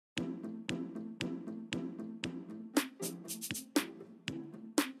Hey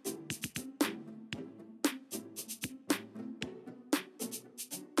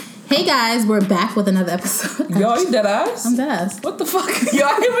guys, we're back with another episode. Yo, you dead ass? I'm dead ass. What the fuck? Yo,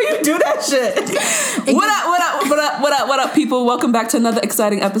 I hate when you do that shit. What up, people? Welcome back to another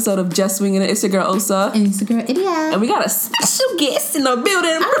exciting episode of Just Swinging It. It's your girl Osa. And it's your girl Idiot. And we got a special guest in the building.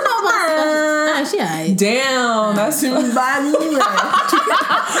 I don't know about special. She alright. Damn, that's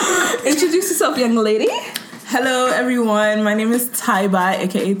Introduce yourself, young lady. Hello, everyone. My name is Taiba,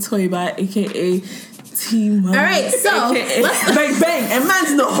 aka Toyba, aka T-Mo. All right, so let's bang bang, and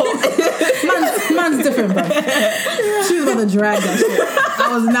man's the whole. man's different, bro. She was about to drag that shit.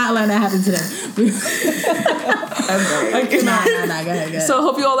 I was not letting that happen today. Nah, go ahead. So,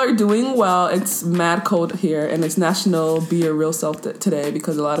 hope you all are doing well. It's mad cold here, and it's National Be Your Real Self today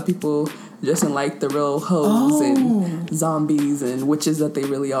because a lot of people just didn't like the real hoes and zombies and witches that they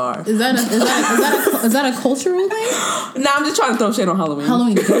really are. Is that a cultural thing? Nah, I'm just trying to throw shade on Halloween. All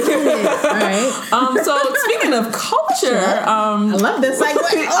right. So speaking of culture, I love this segue.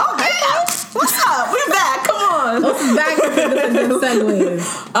 Okay, what's up? We're back. Come on. Let's back into the segues.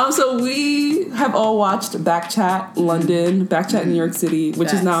 So we have all watched Backchat London, Backchat New York City,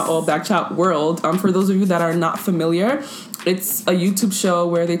 which is now all Backchat World. For those of you that are not familiar, it's a YouTube show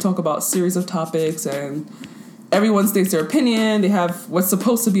where they talk about a series of topics and everyone states their opinion. They have what's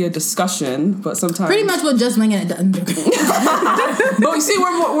supposed to be a discussion, but sometimes pretty much what Just Winging It does. But you see,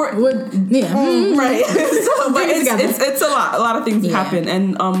 we're right. So, but it's a lot of things happen.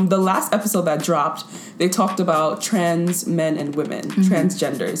 And the last episode that dropped, they talked about trans men and women,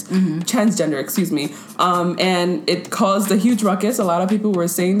 transgender, excuse me. And it caused a huge ruckus. A lot of people were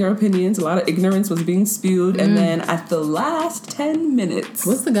saying their opinions. A lot of ignorance was being spewed. And then at the last 10 minutes,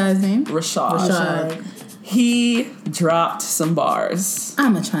 what's the guy's name? Rashad. He dropped some bars.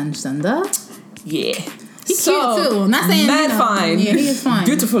 I'm a transgender. Yeah. He's cute too. Not saying fine. Yeah, he is fine.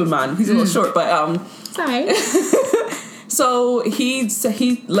 Beautiful man. He's a little short, but sorry. So he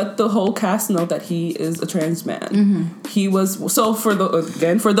let the whole cast know that he is a trans man. He was for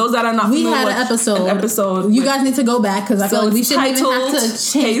those that are not familiar, we had an episode. You guys need to go back because I feel like we shouldn't even have to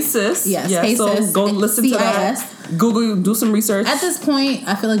change. Hey Sis. Yes, yeah, Hey so Sis. go listen to that. Google, do some research. At this point,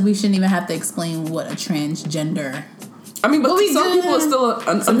 I feel like we shouldn't even have to explain what a transgender. I mean, but some people are still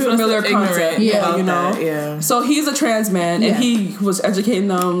unfamiliar concept. Yeah, you know. Yeah. So he's a trans man, and he was educating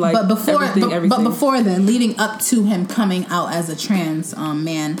them like everything. But before then, leading up to him coming out as a trans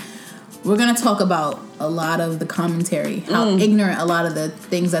man, we're gonna talk about a lot of the commentary, how ignorant a lot of the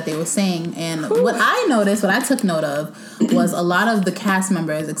things that they were saying, and what I noticed, what I took note of, was a lot of the cast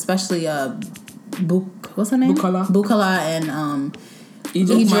members, especially what's her name? Bukala and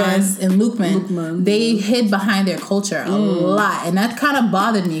Idris and Lukman, they hid behind their culture a lot, and that kind of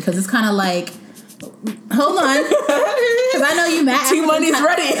bothered me because it's kind of like, hold on, because I know you mad. T-Money's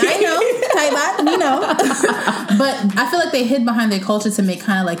ready. I know, but I feel like they hid behind their culture to make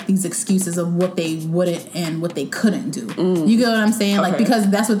kind of like these excuses of what they wouldn't and what they couldn't do. You get what I'm saying? Okay. Like, because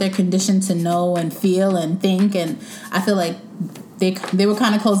that's what they're conditioned to know and feel and think, and I feel like they were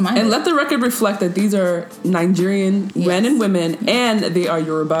kind of closed-minded. And let the record reflect that these are Nigerian men and women, and they are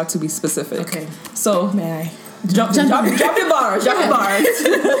Yoruba, to be specific. Okay. So, may I? Drop your bars. Drop your bars.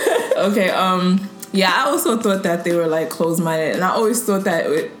 Okay, yeah, I also thought that they were, like, closed-minded. And I always thought that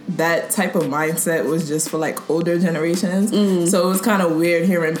that type of mindset was just for, like, older generations. So it was kind of weird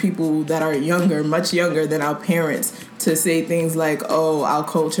hearing people that are younger, much younger than our parents, to say things like, oh, our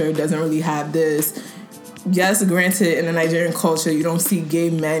culture doesn't really have this. Yes, granted, in the Nigerian culture, you don't see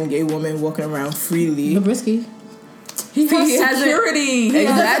gay men, gay women walking around freely. Bobrisky. He has security.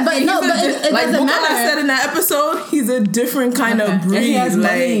 Exactly. But it like doesn't matter. I said in that episode, he's a different kind of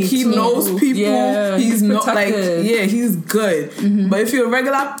breed. He knows people. Yeah, he's not like he's good. But if you're a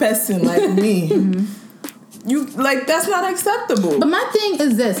regular person like me, you like that's not acceptable. But my thing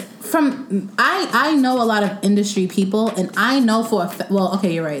is this: I know a lot of industry people, and I know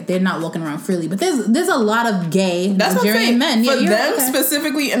you're right. They're not walking around freely, but there's a lot of gay Nigerian men. For them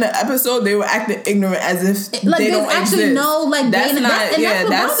specifically in the episode, they were acting ignorant as if they don't actually exist. know that's what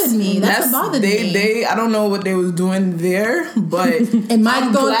bothered me. That's what bothered me. They I don't know what they was doing there, but in my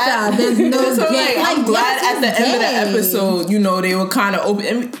culture, there's no gay. I'm glad at the end of the episode, they were kind of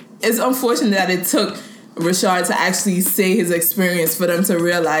open. It's unfortunate that it took Rashad to actually say his experience for them to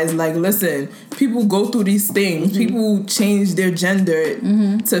realize, like, listen, people go through these things. People change their gender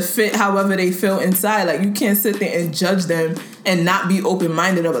to fit however they feel inside. Like, you can't sit there and judge them and not be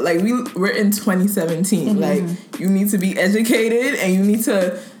open-minded about it. Like, we're in 2017. Like, you need to be educated and you need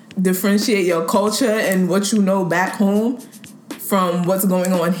to differentiate your culture and what you know back home from what's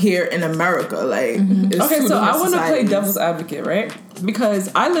going on here in America. Like, okay, so I want to play devil's advocate, right? Because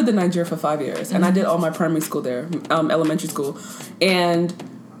I lived in Nigeria for 5 years, and I did all my primary school there, elementary school, and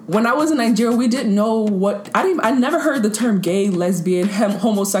when I was in Nigeria, we didn't know what I never heard the term gay, lesbian,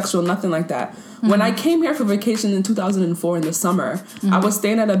 homosexual, nothing like that. When I came here for vacation in 2004 in the summer, I was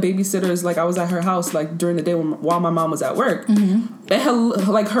staying at a babysitter's, like I was at her house, like during the day while my mom was at work. And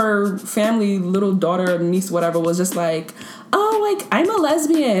her family, little daughter, niece, whatever, was just like, oh, like, I'm a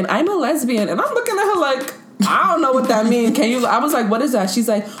lesbian. And I'm looking at her like, I don't know what that means. I was like, what is that? She's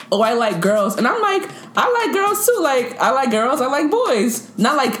like, oh, I like girls. And I'm like, I like girls too. Like, I like girls. I like boys.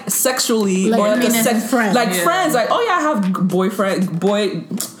 Not like sexually like, or like friends. Like friends. Like, oh yeah, I have boyfriends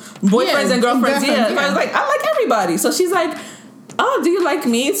and girlfriends. Yeah. I was like, I like everybody. So she's like, oh, do you like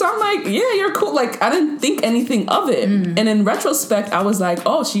me? So I'm like, yeah, you're cool. Like, I didn't think anything of it. And in retrospect, I was like,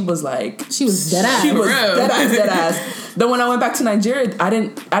 oh, she was dead ass. She was dead ass. Then when I went back to Nigeria, I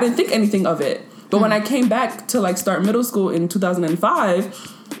didn't think anything of it. But when I came back to like start middle school in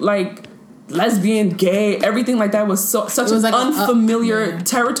 2005, like lesbian, gay, everything like that was such an like unfamiliar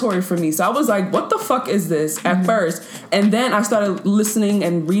territory for me. So I was like, what the fuck is this at first? And then I started listening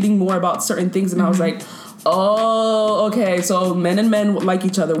and reading more about certain things, and I was like, oh, okay, so men and men like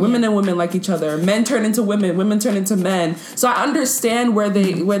each other, women and women like each other, men turn into women turn into men. So I understand where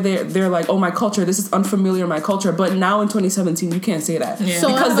they're like, oh, my culture, this is unfamiliar, my culture. But now in 2017, you can't say that. So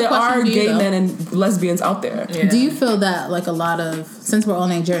because there are gay men and lesbians out there. Do you feel that like a lot of, since we're all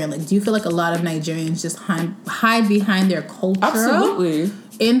Nigerian, like do you feel like a lot of Nigerians just hide behind their culture? Absolutely.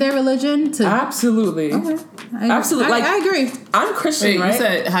 In their religion? Absolutely. Okay. Absolutely. I agree. I'm Christian, right? You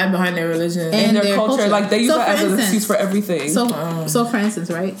said hide behind their religion and their culture. Like they use that as an excuse for everything. So for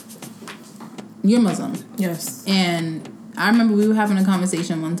instance, right? You're Muslim. Yes. And I remember we were having a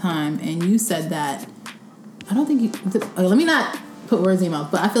conversation one time, and you said that I don't think you. Let me not put words in your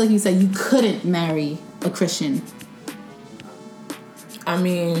mouth, but I feel like you said you couldn't marry a Christian. I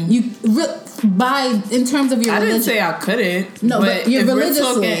mean, in terms of your religion. I didn't say I couldn't. No, but you're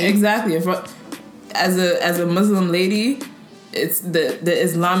religiously. Exactly. As a Muslim lady, it's the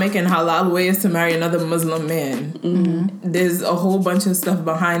Islamic and halal way is to marry another Muslim man. Mm-hmm. There's a whole bunch of stuff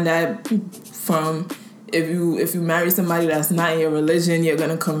behind that. From if you marry somebody that's not in your religion, you're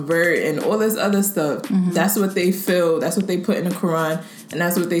gonna convert and all this other stuff. Mm-hmm. That's what they feel. That's what they put in the Quran, and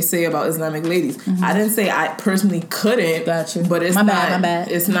that's what they say about Islamic ladies. Mm-hmm. I didn't say I personally couldn't. Gotcha. But it's my not.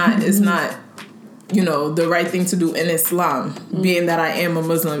 Bad. It's not. It's not. The right thing to do in Islam, being that I am a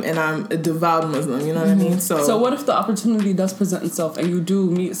Muslim and I'm a devout Muslim, you know what I mean? So what if the opportunity does present itself and you do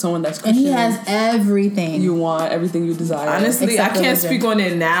meet someone that's Christian? And he has everything. You want everything you desire. Honestly, I can't speak on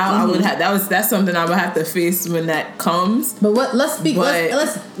it now. I would have that's something I would have to face when that comes. But let's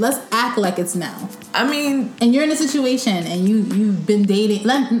let's act like it's now. I mean, and you're in a situation and you've been dating.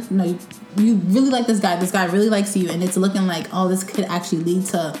 You really like this guy. This guy really likes you, and it's looking like, oh, this could actually lead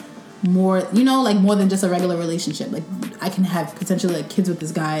to more, like more than just a regular relationship. Like I can have potentially like kids with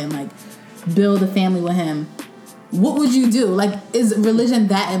this guy and like build a family with him. What would you do? Like, is religion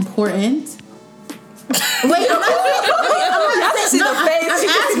that important? Wait, I'm asking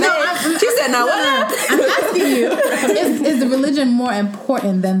you, is the religion more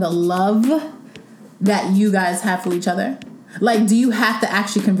important than the love that you guys have for each other? Like, do you have to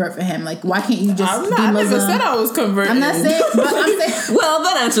actually convert for him? Like, why can't you just be Muslim? I never said I was converting. I'm not saying, but I'm saying. Well,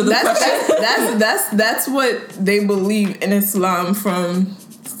 that answers the question. That's what they believe in Islam from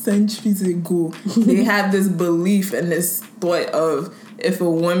centuries ago. They have this belief and this thought of if a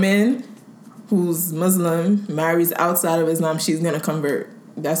woman who's Muslim marries outside of Islam, she's gonna convert.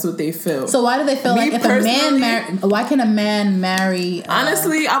 That's what they feel. So why do they feel like if a man why can a man marry?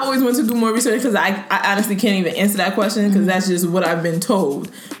 Honestly, I've always wanted to do more research because I honestly can't even answer that question because that's just what I've been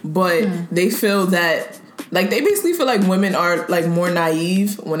told. But they feel that, like, they basically feel like women are like more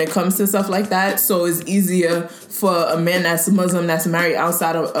naive when it comes to stuff like that. So it's easier for a man that's Muslim that's married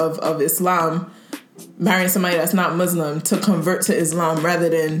outside of Islam, marrying somebody that's not Muslim, to convert to Islam rather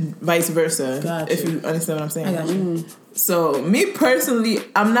than vice versa. Gotcha. If you understand what I'm saying. I got you. So me personally,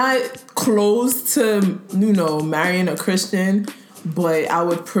 I'm not close to, marrying a Christian, but I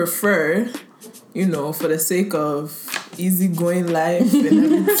would prefer, for the sake of easygoing life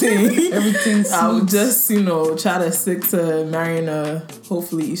and everything, I would just, try to stick to marrying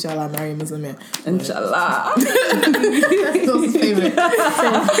hopefully, inshallah, marry a Muslim man. Inshallah. That's Phil's favorite.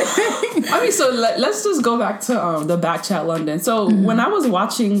 I mean, so let's just go back to the Backchat London. So when I was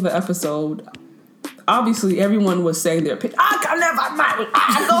watching the episode, obviously everyone was saying their opinion. I can never marry.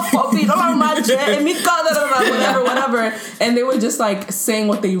 I go for people on my jet and whatever. And they were just like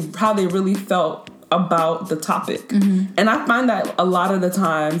saying how they really felt about the topic. And I find that a lot of the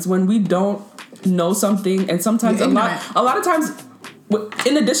times when we don't know something, and sometimes a lot of times,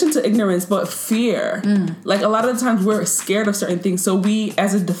 in addition to ignorance, but fear. Like, a lot of the times we're scared of certain things. So we,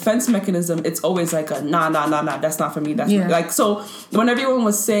 as a defense mechanism, it's always like a nah, that's not for me. That's not. Like, so when everyone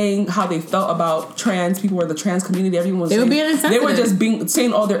was saying how they felt about trans people or the trans community, everyone was they were just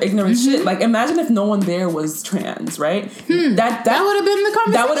saying all their ignorant shit. Like, imagine if no one there was trans, right? That would have been the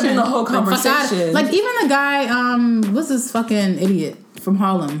conversation. That would have been the whole conversation. Like, even the guy, what's this fucking idiot from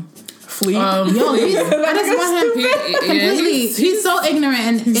Harlem? Fleet. I just want him completely. He's so ignorant,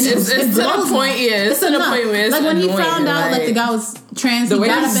 and it's to the point. It's to the point where it's like when annoying, he found out like the guy was trans, the he way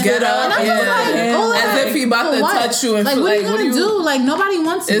got he get up, as if he about to touch you. And like, what are you gonna do? Like, nobody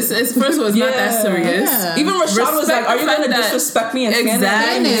wants it. It's first of all, it's not that serious. Yeah. Even Rashad was like, "Are you gonna disrespect me and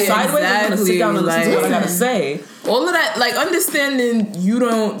stand sideways? I'm gonna sit down and listen to what I gotta say." All of that, like, understanding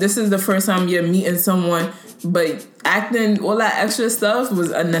this is the first time you're meeting someone, but acting all that extra stuff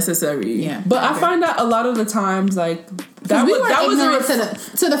was unnecessary. Yeah, but I find that a lot of the times, like, that was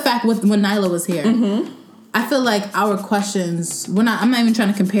to the fact when Nyla was here. I feel like our questions. I'm not even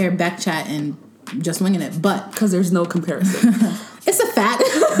trying to compare Backchat and Just Winging It, but because there's no comparison. It's a fact.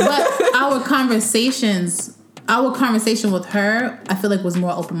 But our conversation with her, I feel like, was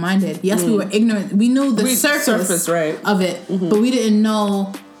more open-minded. Yes, we were ignorant. We knew the surface right. of it, but we didn't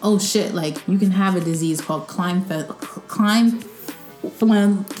know, oh shit, like, you can have a disease called Klinefelter.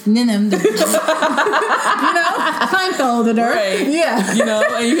 Right. Yeah. You know,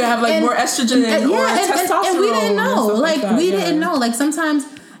 and you can have, like, more estrogen or testosterone. And we didn't know. Like, we didn't know. Like, sometimes,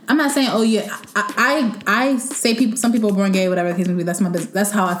 I'm not saying, oh yeah, I say some people are born gay, whatever the case may be. That's my business.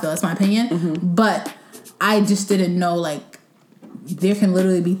 That's how I feel. That's my opinion. But I just didn't know, like, there can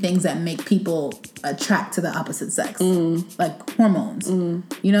literally be things that make people attract to the opposite sex, like hormones.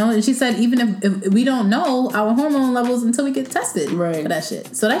 You know, and she said even if we don't know our hormone levels until we get tested for that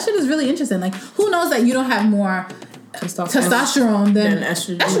shit. So that shit is really interesting. Like, who knows that you don't have more testosterone than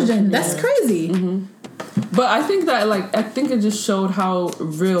estrogen? That's crazy. But I think that, like, it just showed how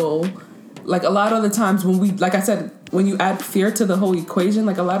real, like, a lot of the times when we, like I said, when you add fear to the whole equation,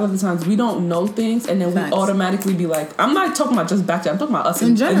 like, a lot of the times we don't know things, and then we automatically be like, I'm not talking about just Backchat, I'm talking about us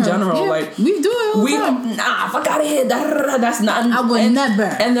in general. Yeah. Like, we do it all the time. Nah, fuck out of here. That's not. I would never.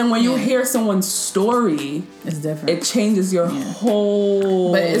 And then when you hear someone's story, it's different. It changes your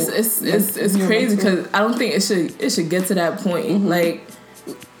whole. But it's crazy because I don't think it should get to that point. Like,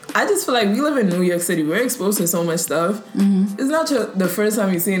 I just feel like we live in New York City. We're exposed to so much stuff. It's not the first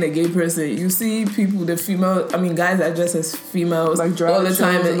time you're seeing a gay person. You see people, guys that dress as females, like, all the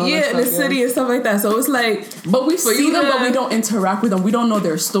time. In the city and stuff like that. So it's like, but we see them, but we don't interact with them. We don't know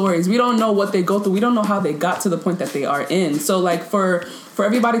their stories. We don't know what they go through. We don't know how they got to the point that they are in. So, like, for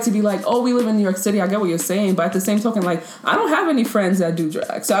everybody to be like, oh, we live in New York City, I get what you're saying, but at the same token, like, I don't have any friends that do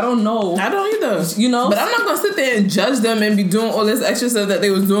drag, so I don't know. I don't either. You know? But I'm not gonna sit there and judge them and be doing all this extra stuff that they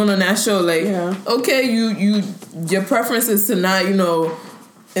was doing on that show. Like, okay, your preference is to not,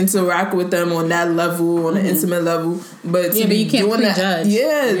 interact with them on that level, on an intimate level, but but you can't doing judge.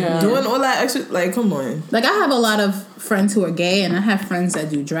 Doing all that extra, like, come on. Like, I have a lot of friends who are gay, and I have friends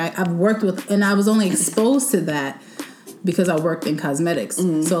that do drag. I've worked with, and I was only exposed to that because I worked in cosmetics.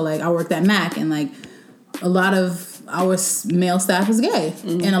 So, like, I worked at MAC, and, like, a lot of our male staff is gay,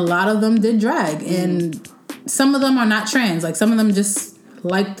 and a lot of them did drag, and some of them are not trans. Like, some of them just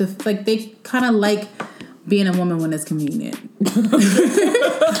like they kind of like being a woman when it's convenient. Like,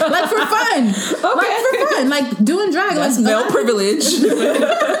 for fun. Like, doing drag. That's like, male privilege.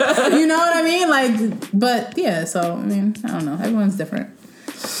 You know what I mean? Like, but yeah, so, I mean, I don't know. Everyone's different.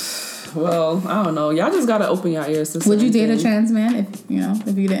 Well, I don't know. Y'all just gotta open your ears to. Would you date a trans man if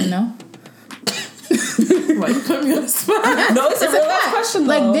you didn't know? Why you put me on the spot? No, it's a real life question,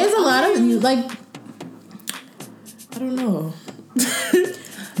 though. Like, there's a lot of I don't know.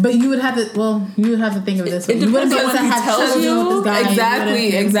 But you would have to think of it this way. You wouldn't be able to have children with this guy. Exactly.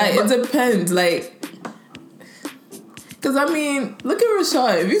 It depends. Like, because, I mean, look at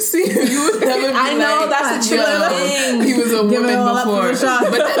Rashad. If you see him, you would never be I know, that's a true thing. He was a woman before.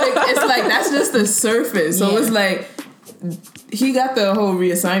 But it's like, that's just the surface. So it's like, he got the whole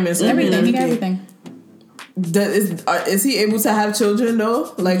reassignment. So everything. He got everything. Is he able to have children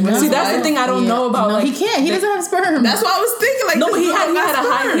though? Like, see, that's the thing I don't know about. No, like, he can't. He doesn't have sperm. That's what I was thinking. Like, no, but he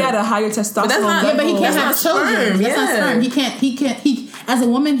had a higher testosterone. But that's not. But he can't have children. That's not sperm. He can't. As a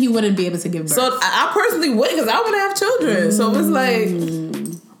woman, he wouldn't be able to give birth. So I personally would, because I want to have children. So it's like,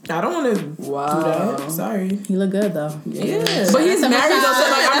 I don't want to do that. Sorry. He look good though. Yeah. But he's married though, so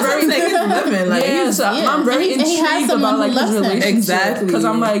like I'm very living. Like I'm very intrigued about like his relationship. Exactly. Because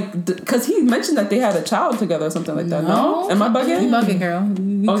I'm like, because he mentioned that they had a child together or something like that. No? Am I bugging? You bugging, girl.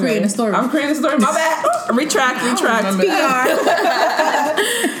 You creating a story. I'm creating a story. My bad. Retract. PR.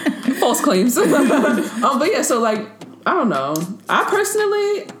 False claims. But yeah, so like, I don't know. I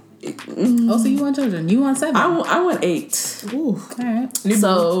personally. So you want children? You want 7? I want 8. Ooh. All right.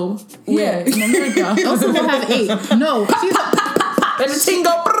 So yeah. Those will have 8. No, she's and the ting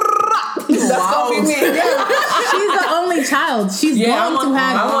go. That's gonna be me. She's the only child. She's going to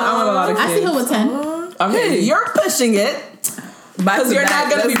have. I want a lot of kids. I see her with 10. Okay, you're pushing it. Because you're not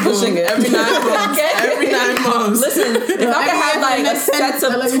going to be pushing it every 9 months. Every 9 months. Listen, if I could have like a set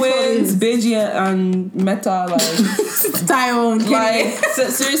of twins, Bidgie and Meta, like Tyrone, like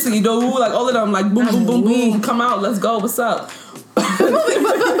seriously, like all of them, like boom, boom, boom, boom, come out, let's go, what's up?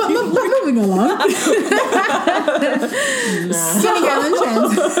 Moving along. Skinny girl and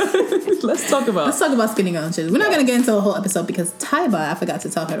trends. Let's talk about Skinny girl and trends. We're not gonna get into a whole episode because Taiba, I forgot to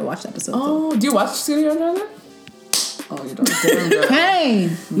tell her to watch the episode. Oh, do you watch Skinny girl and trends? Oh, you don't. Hey,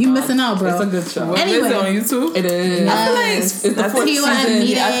 you missing out, bro. It's a good show. Anyway, is it on YouTube? It is. Yes. I feel like it's the 4th season. I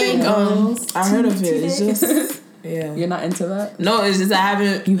think I heard of it. It's just You're not into that? No, it's just I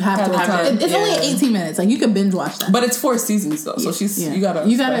haven't. You have to watch it. It's only 18 minutes. Like you can binge watch that. But it's 4 seasons though, so you gotta.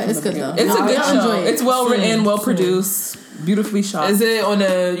 It's good though. It's a good show. It's well written, well produced, beautifully shot. Is it on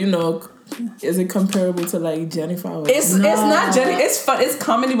a Is it comparable to like Jennifer? It's not Jenny. It's fun. It's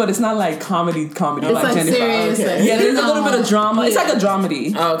comedy, but it's not like comedy. It's like Jennifer. Serious. Okay. Yeah, there's a little bit of drama. It's like a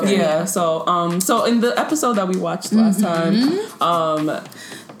dramedy. Oh, okay. Yeah. So in the episode that we watched last time,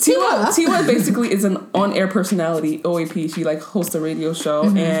 Tiwa basically is an on-air personality, OAP. She like hosts a radio show,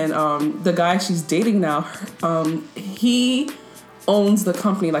 and the guy she's dating now, he owns the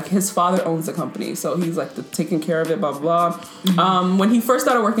company. Like his father owns the company, so he's like taking care of it. Blah blah. When he first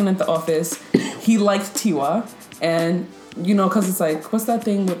started working at the office, he liked Tiwa, and because it's like, what's that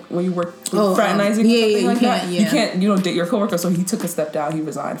thing when you work fraternizing? You can't date your coworker. So he took a step down. He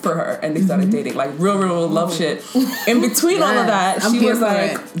resigned for her, and they started dating, like real love shit. In between all of that, she was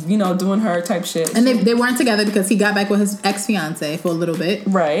like, doing her type shit. And they weren't together because he got back with his ex-fiance for a little bit.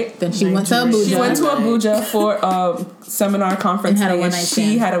 Right. Then she went to Abuja. She went to Abuja for a seminar conference, and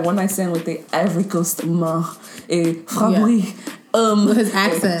she had a one-night stand with the Ivory Coast man et Framboise. With his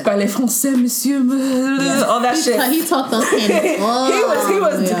accent. Parlez français, monsieur. All that shit. He talked those things.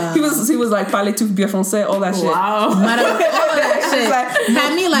 He was like, parlez tout bien français, all that shit. Wow. All of that shit. Like,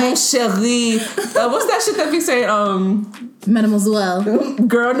 had me like, mon chéri. What's that shit that we say? Mademoiselle.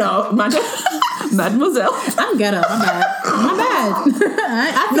 Girl, no. Mademoiselle. I'm ghetto. My bad.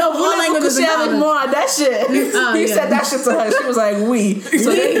 I no, all languages with more. That shit. He said that shit to her. She was like, we.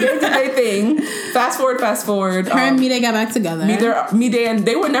 So they did their thing. Fast forward. Her and Mide got back together. Mide, and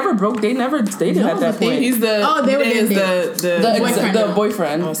they were never broke. They never dated at that point. He's the the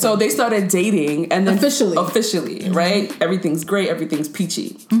boyfriend. Okay. So they started dating, and then officially, right? Everything's great. Everything's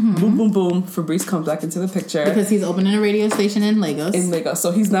peachy. Boom, boom, boom. Fabrice comes back into the picture because he's opening a radio station in Lagos.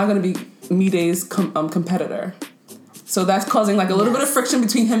 So he's not going to be Mide's competitor. So that's causing like a little bit of friction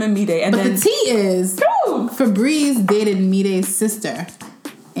between him and Mide. And but the tea is Fabrice dated Mide's sister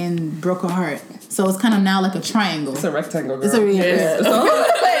and broke her heart. So it's kind of now like a triangle. It's a rectangle, girl. It's a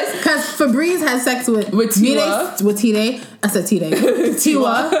because Fabrice had sex with Tiwa. With Tide. I said Tide.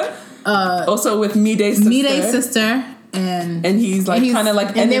 Tiwa. Also with Mide's sister. And he's like kind of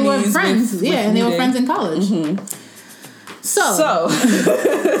like and they were friends. With and they were friends in college. So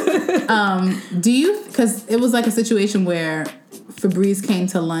do you? Because it was like a situation where Fabrice came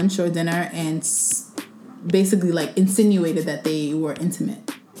to lunch or dinner and basically like insinuated that they were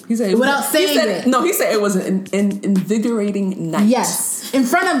intimate. He said without saying it. No, he said it was an invigorating night. Yes, in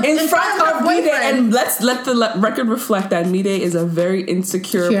front of Mide, and let the record reflect that Mide is a very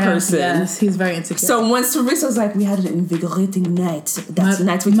insecure person. Yes, he's very insecure. So when Fabrice was like, "We had an invigorating night. That's the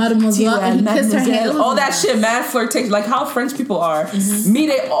night with Mademoiselle, and he kissed her hand. All that shit, mad flirtation, like how French people are."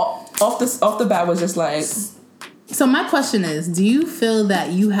 Mide off the bat was just like. So my question is, do you feel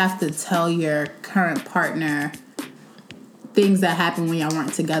that you have to tell your current partner things that happened when y'all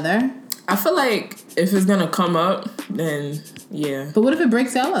weren't together? I feel like if it's gonna come up, then yeah. But what if it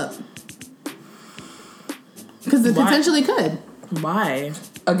breaks y'all up? Because it potentially could. Why?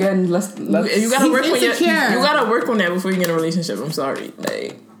 Again, let's you gotta work on you gotta work on that before you get in a relationship. I'm sorry,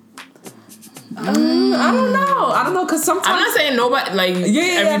 like. I don't know, because sometimes I'm not saying nobody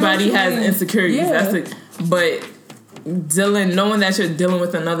everybody has insecurities. That's but knowing that you're dealing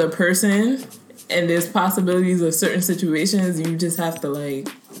with another person and there's possibilities of certain situations, you just have to like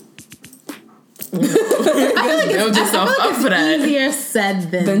I feel like it's easier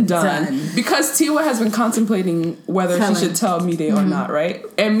said than done. Because Tiwa has been contemplating whether she should tell Mide or not, right?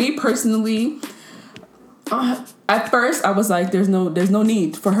 And me personally, at first I was like, there's no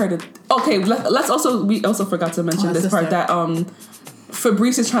need for her to. Okay, we also forgot to mention this part that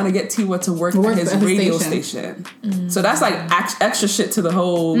Fabrice is trying to get Tiwa to work at his radio station. So that's like extra shit to the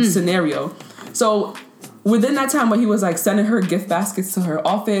whole scenario. So within that time when he was like sending her gift baskets to her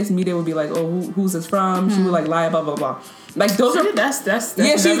office, Mide would be like, oh, who's this from? She would like lie, blah blah blah. Like those are that's never the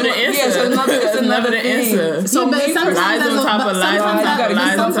answer. Yeah, that's never the answer. So lies on top of lies on top of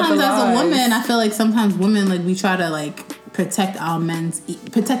lies. Sometimes as a woman, I feel like sometimes women like we try to like protect men's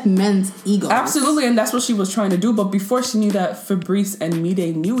egos. Absolutely, and that's what she was trying to do. But before she knew that Fabrice and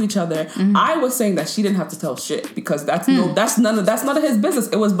Mide knew each other, I was saying that she didn't have to tell shit because that's none of his business.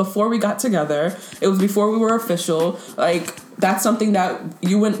 It was before we got together. It was before we were official. Like that's something that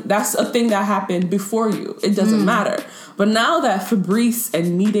that's a thing that happened before you. It doesn't matter. But now that Fabrice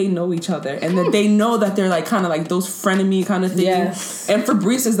and Mide know each other and that they know that they're like kind of like those frenemy kind of things, and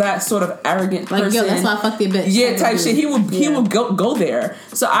Fabrice is that sort of arrogant person, like yo, that's why I fucked your bitch. Yeah, type shit. He would go there.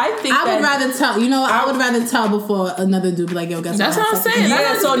 So I think I would rather tell. You know what? I would rather tell before another dude be like, yo, guess that's what I'm saying.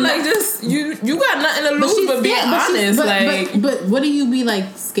 Yeah, so like just you got nothing to lose but being honest. But what do you be like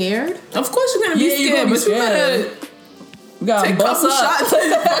scared? Of course you're gonna be scared, but you better. We gotta take bust up. Shots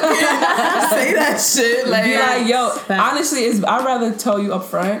say that shit. Like, be like, yo, honestly, I'd rather tell you up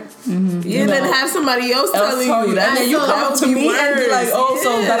front. Yeah, than have somebody else telling you that. And then you come up to me and be like, oh,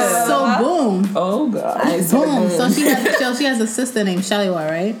 so boom. Oh, God. Boom. So she has a sister named Shaliwa,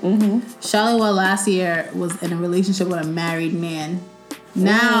 right? Shaliwa last year was in a relationship with a married man.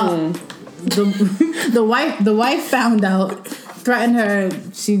 Now, the wife found out, threatened her.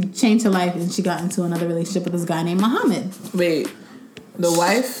 She changed her life and she got into another relationship with this guy named Muhammad. Wait, the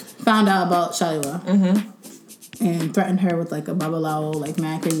wife found out about Shaliwa and threatened her with like a babalao, like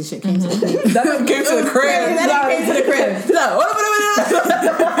mad crazy shit. Came to the crib. That came to the crib. That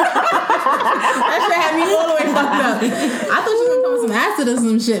shit had me all the way fucked up. I thought she was gonna come with some acid or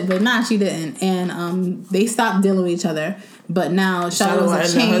some shit, but nah, she didn't. And they stopped dealing with each other. But now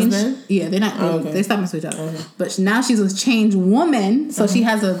Shaliwa's a changed. Yeah, they're not. They stopped messing with each other. Okay. But now she's a changed woman, so she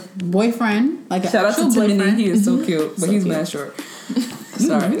has a boyfriend. Like shout out to Timothy, he is so cute, but he's mad short.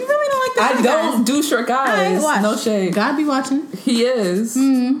 Sorry, you really don't like that. I don't do short guys. No shade. God be watching. He is.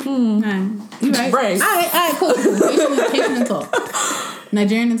 You right. All right, cool. Patient and talk.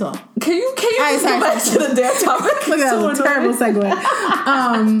 Nigerian and talk. Can you go back to the damn topic? Look at that terrible segue.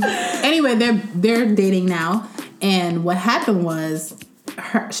 Anyway, they're dating now. And what happened was,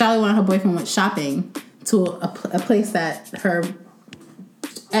 Shaliwa and her boyfriend went shopping to a place that her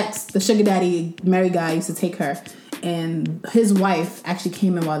ex, the sugar daddy married guy, used to take her. And his wife actually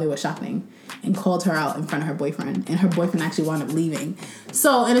came in while they were shopping and called her out in front of her boyfriend. And her boyfriend actually wound up leaving.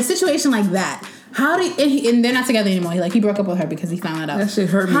 So in a situation like that, and they're not together anymore. He broke up with her because he found out. That shit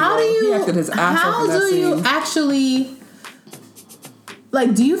hurt me. He acted his ass off in that scene. You actually,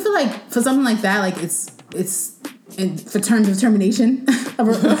 like, do you feel like for something like that, like it's in for terms of termination of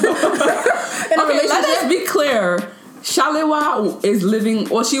a relationship? Let us be clear. Shaliwa is living,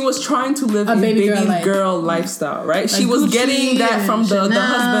 or she was trying to live a baby girl lifestyle, right? Like she was Gucci getting that from the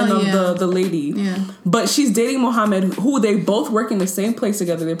husband of the lady. Yeah. But she's dating Muhammad, who they both work in the same place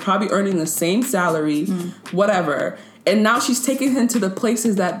together. They're probably earning the same salary, whatever. And now she's taking him to the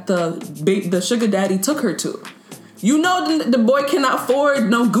places that the sugar daddy took her to. You know the boy cannot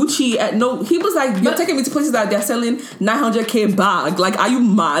afford no Gucci he was like, you're taking me to places that they're selling 900K bag. Like, are you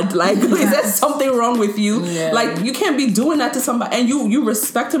mad? Like, is there something wrong with you? Yeah. Like, you can't be doing that to somebody, and you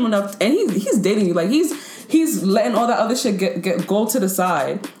respect him enough, and he's dating you. Like, he's letting all that other shit go to the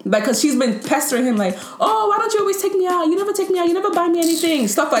side. Like, cause she's been pestering him like, oh, why don't you always take me out? You never take me out. You never buy me anything.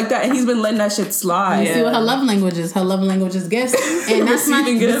 Stuff like that. And he's been letting that shit slide. You see what her love language is. Her love language is gifts. And that's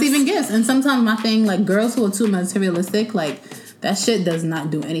receiving gifts. And sometimes my thing, like, girls who are too materialistic, like, that shit does not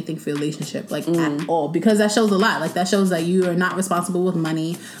do anything for your relationship, like, at all. Because that shows a lot. Like, that shows that you are not responsible with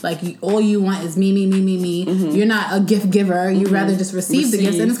money. Like, all you want is me. You're not a gift giver. You rather just receive the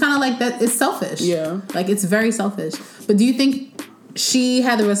gifts. And it's kind of like that. It's selfish. Yeah. Like, it's very selfish. But do you think she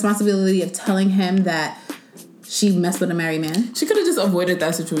had the responsibility of telling him that she messed with a married man? She could have just avoided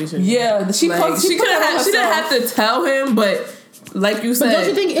that situation. Yeah. She didn't have to tell him, but like you said, don't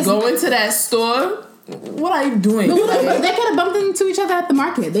you think going to that store what are you doing? They could have bumped into each other at the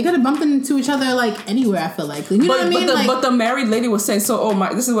market. They could have bumped into each other like anywhere. I feel like, you know what I mean. But the married lady was saying, "So,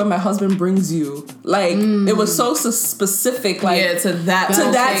 this is where my husband brings you." Like it was so specific. Like to that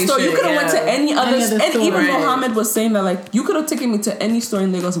store. You could have went to any other store. And even right. Mohammed was saying that like you could have taken me to any store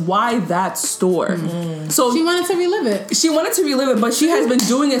in Lagos. Why that store? Mm-hmm. So she wanted to relive it. She wanted to relive it, but she has been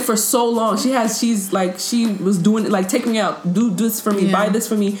doing it for so long. She was doing it like, take me out, do this for me, buy this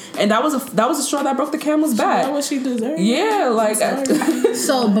for me, and that was a straw that broke the camel's back. What she deserved. Yeah, like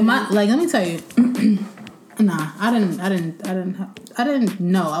so. But let me tell you. Nah, I didn't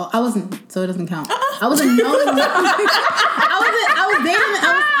know. I wasn't. So it doesn't count. I wasn't knowing. I was dating. I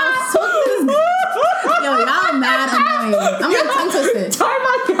was talking to this. Yo, y'all mad annoying. I'm like tongue twisted.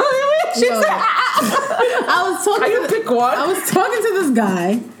 I was talking to this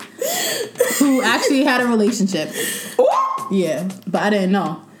guy who actually had a relationship. Yeah, but I didn't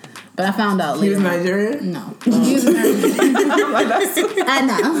know. But I found out later. He was Nigerian? No. He was American. I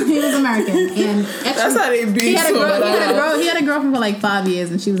know. He was American. And actually, that's how they be. He had a girlfriend for like 5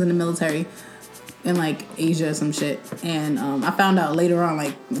 years, and she was in the military in like Asia or some shit. And I found out later on,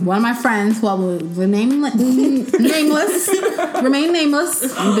 like, one of my friends, who I will remain nameless,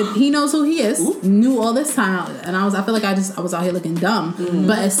 but he knows who he is, knew all this time. And I feel like I was out here looking dumb. Mm-hmm.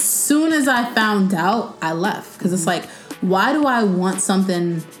 But as soon as I found out, I left. Because it's like, why do I want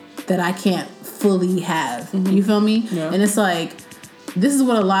something that I can't fully have? Mm-hmm. You feel me? Yeah. And it's like, this is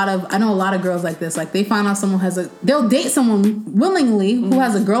what I know a lot of girls like this. Like, they find out someone they'll date someone willingly who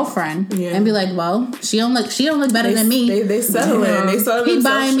has a girlfriend and be like, well, she don't look better than me. They settle in. They settle he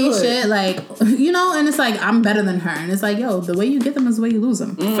buying me shit, like, you know, and it's like, I'm better than her. And it's like, yo, the way you get them is the way you lose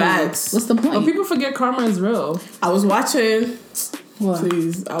them. Facts. What's the point? But people forget karma is real. I was watching, what?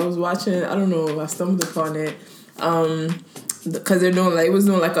 I don't know, I stumbled upon it. Because they're doing it was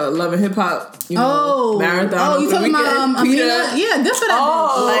doing like a Love and Hip Hop, marathon. Oh, you talking about Amina? Yeah, good for that.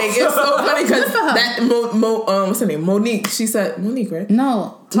 Oh, like it's so funny because that what's her name? Monique. She said Monique, right?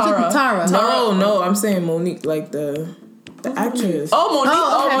 No, Tara. No, I'm saying Monique, like the actress. Oh, Monique.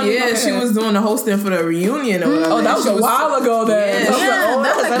 Oh, okay. Yeah, she was doing the hosting for the reunion or whatever. Oh, that was a while ago then.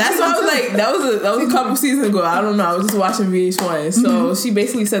 That's why I was like, that was a couple seasons ago. I don't know. I was just watching VH1. So she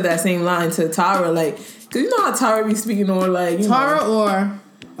basically said that same line to Tara, like, because you know how Tara be speaking, or like, Tara or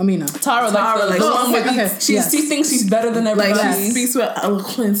Amina? Tara, like the one with she thinks she's better than everybody. Like, she speaks with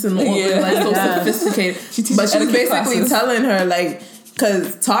eloquence and all so sophisticated. But she was basically telling her, like,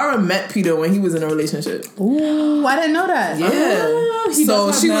 because Tara met Peter when he was in a relationship. Ooh, I didn't know that. Yeah.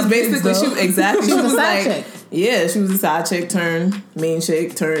 So she was basically, she was like, chick. Yeah, she was a side chick turn main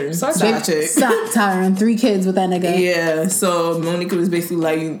chick turn side chick. Tara and 3 kids with that nigga. Yeah, so Monica was basically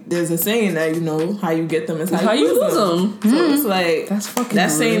like, there's a saying that, you know, how you get them is how you lose them. So it's like,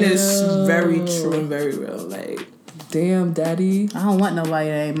 that saying is very true and very real. Like, damn, daddy. I don't want nobody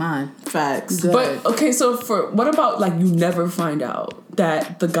that ain't mine. Facts. Good. But okay, so what about like you never find out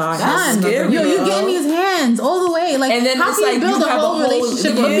that the guy has scary, yo, you getting these hands all the way, like, and then how it's can like you build a whole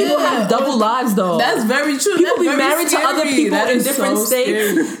relationship? But people have double lives though. That's very true. People be very married scary. to other people in different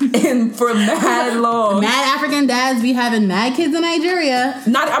states and for mad long. Mad African dads be having mad kids in Nigeria.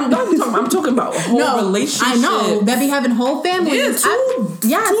 I'm talking about whole relationships. I know that be having whole families.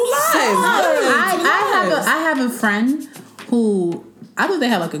 Yeah, two lives. I have a friend who, I thought they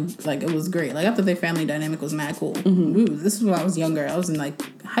had it was great. Like, I thought their family dynamic was mad cool. Mm-hmm. This was when I was younger. I was in like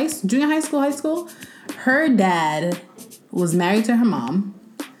junior high school. Her dad was married to her mom,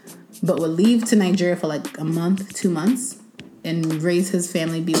 but would leave to Nigeria for like a month, 2 months, and raise his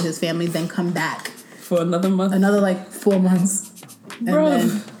family, be with his family, then come back for another month, another like 4 months, and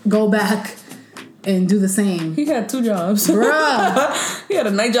then go back and do the same. He had 2 jobs. Bruh. He had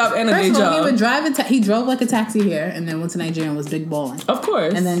a night job and a day job. He would drive he drove like a taxi here and then went to Nigeria and was big balling. Of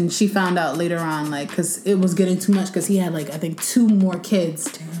course. And then she found out later on, like, because it was getting too much, because he had, like, I think 2 more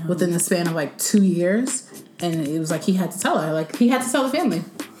kids within the span of, like, 2 years. And it was like he had to tell her. Like, he had to tell the family.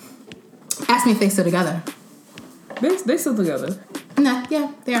 Ask me if they still together. They still together. Nah,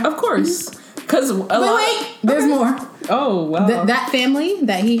 yeah, they are. Of course. Because wait, there's more. Oh, wow. That family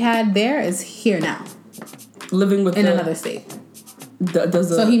that he had there is here now. Living with in another state.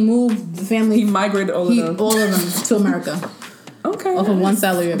 So he moved the family. He migrated all of them to America. Okay. Off of one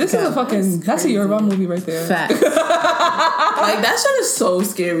salary. This is that's a Yoruba movie right there. Fact. Like, that shit is so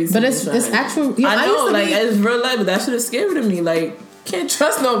scary. But it's actual. Yeah, I know, it's real life, but that shit is scary to me. Like, can't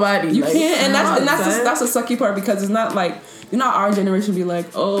trust nobody. You can't, and that's a sucky part, because it's not like, you know, our generation be like,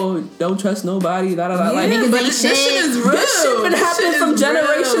 oh, don't trust nobody, da da da. Yeah, like, but this shit is real. This shit been happening from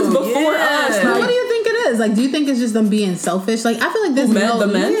generations before us. Like, what do you think it is. Like, do you think it's just them being selfish? Like, I feel like there's the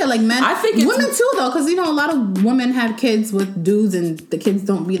men? Yeah, like men. I think women too, though, because you know a lot of women have kids with dudes, and the kids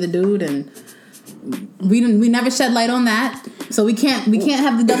don't be the dude, and we never shed light on that, so we can't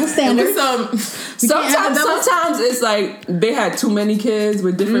have the double standard. Sometimes it's like they had too many kids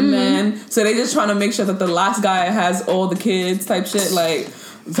with different men, so they just trying to make sure that the last guy has all the kids type shit. Like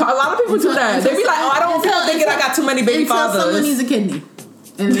a lot of people do that. They be like, I don't feel thinking I got too many baby fathers. Someone needs a kidney,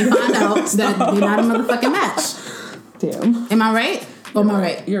 and they find out that they're not a motherfucking match. Damn. Am I right? Or am I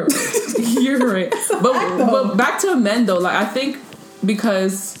right? You're right. You're right. But back to men though, like I think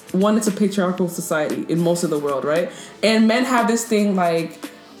because one, it's a patriarchal society in most of the world, right? And men have this thing like,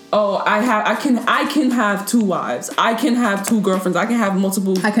 oh, I can have 2 wives. I can have 2 girlfriends. I can have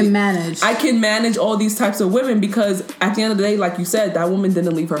multiple. I can manage all these types of women because at the end of the day, like you said, that woman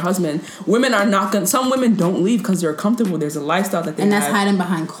didn't leave her husband. Women are not gonna. Some women don't leave because they're comfortable. There's a lifestyle that they have. And that's hiding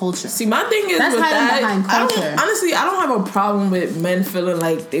behind culture. See, my thing is that's with that. I don't have a problem with men feeling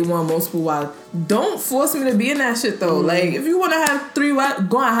like they want multiple wives. Don't force me to be in that shit though. Like if you want to have 3 wives,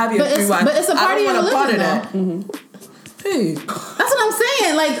 go and have your 3 wives. But it's a part of your religion, though. Hey. That's what I'm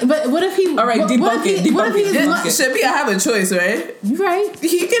saying. Like, but what if he? All right, debunk it. Shabby, I have a choice, right? You're right.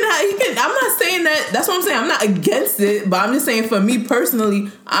 He can. I'm not saying that. That's what I'm saying. I'm not against it, but I'm just saying for me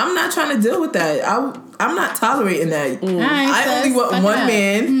personally, I'm not trying to deal with that. I'm not tolerating that. I only want one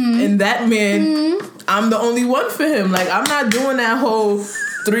man, and that man, I'm the only one for him. Like, I'm not doing that whole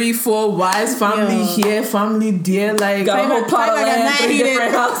 3, 4 wives, family here, family there, like got a whole plot of land, 3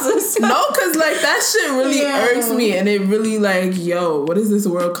 different houses. No, because like that shit really irks me, and it really like, yo, what is this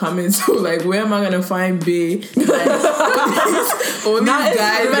world coming to? Like, where am I gonna find B? Like, all these guys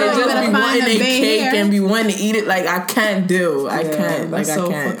that just be wanting a cake and be wanting to eat it. Like, I can't do. I can't. Like, so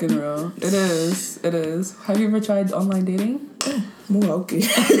I can't. Fucking real. It is. Have you ever tried online dating? Well, okay.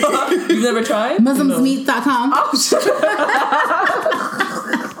 You've never tried? Muslimsmeet.com. Oh shit.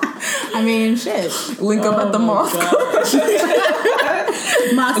 I mean, shit. Link up at the mosque.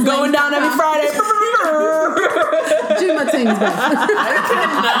 Going down every Friday. Do my things back. I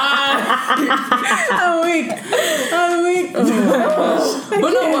cannot. I'm weak. But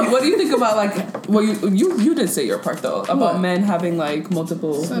no, what do you think about like? Well, you did say your part though about men having like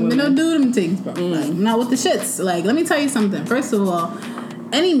multiple. So men don't do them things, bro. Like, not with the shits. Like, let me tell you something. First of all,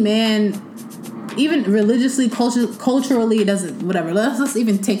 any man, even religiously, culturally, it doesn't. Whatever. Let's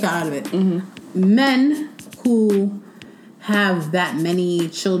even take that out of it. Men who have that many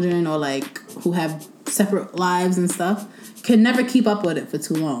children or like who have separate lives and stuff can never keep up with it for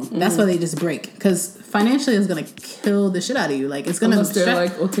too long. That's why they just break, because financially it's gonna kill the shit out of you. Like, it's gonna unless they're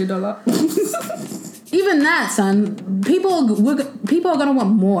like $8. Even that, son, people are gonna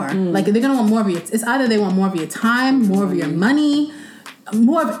want more. Like, they're gonna want more of your. It's either they want more of your time, more of your money,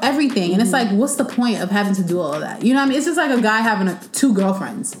 more of everything. And it's like, what's the point of having to do all of that? You know what I mean? It's just like a guy having 2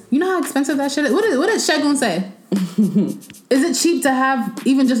 girlfriends. You know how expensive that shit is? What did Shagun say? Is it cheap to have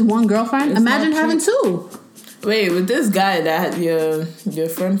even just 1 girlfriend? Imagine having 2. Wait, with this guy that your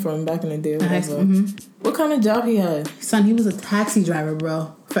friend from back in the day, whatever, what kind of job he had? Son, he was a taxi driver,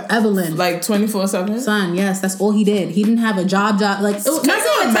 bro. For Evelyn. Like 24/7? Son, yes, that's all he did. He didn't have a job. Like, not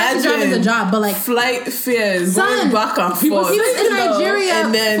saying a taxi driver is a job, but like flight fares, going back and forth. He was in Nigeria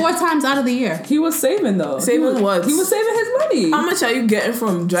and then 4 times out of the year. He was saving though. Saving what? He was saving his money. How much are you getting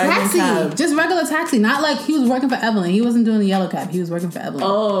from driving taxi? cab? Just regular taxi. Not like he was working for Evelyn. He wasn't doing the yellow cab. He was working for Evelyn.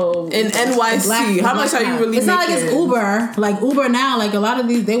 Oh, in NYC. How much are you really? It's making? not like it's Uber. Like Uber now. Like a lot of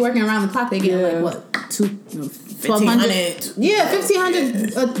these, they working around the clock. They get like what 1,200. Yeah,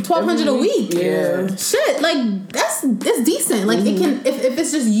 1,500, 1,200 a week. Yeah, shit. Like it's decent. Like it can if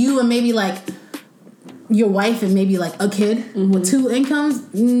it's just you and maybe like your wife and maybe like a kid with 2 incomes,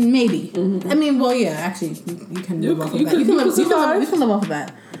 maybe. I mean, well, yeah, actually, you can live off of that. You can live off of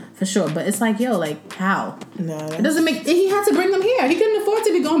that. For sure, but it's like, yo, like, how? No, it doesn't make. He had to bring them here. He couldn't afford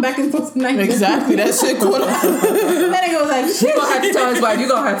to be going back and forth to Nigeria. Exactly, that shit cool. Then it goes like, you gonna have to tell his wife, you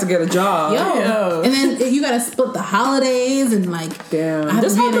gonna have to get a job. Yo. And then you gotta split the holidays and like, damn.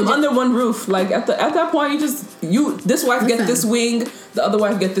 Just have them under one roof. Like at that point, this wife get this wing, the other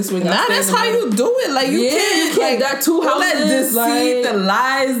wife get this wing. Nah, that's how you do it. Like you can't like that 2 houses. All that deceit, the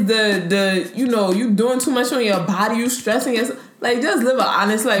lies, the you doing too much on your body, you stressing yourself. Like, just live an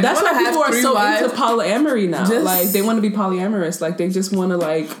honest life. That's why people are so into polyamory now. Like, they want to be polyamorous. Like, they just want to,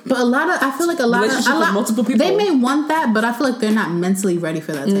 like... But I feel like a lot of multiple people. They may want that, but I feel like they're not mentally ready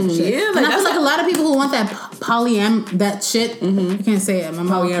for that type of shit. Yeah, and I feel like a lot of people who want that that shit... I can't say it. My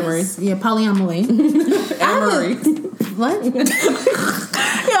mom polyamory. Yeah, polyamory. Amory. What?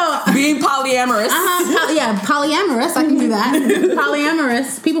 Yo, being polyamorous. yeah, polyamorous. I can do that.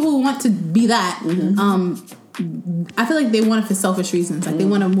 Polyamorous people who want to be that. I feel like they want it for selfish reasons. Like they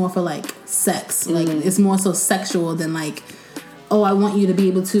want it more for like sex. Like it's more so sexual than like, oh, I want you to be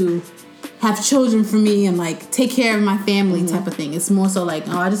able to have children for me and like take care of my family type of thing. It's more so like,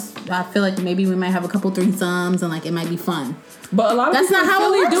 oh, I feel like maybe we might have a couple threesomes and like it might be fun. But a lot of that's people not how in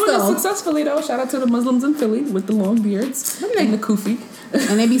Philly it works, doing though. it successfully though. Shout out to the Muslims in Philly with the long beards and the kufi.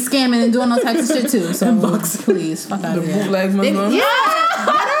 And they be scamming and doing those types of shit too. So please, fuck out of here. Bootleg Muslim.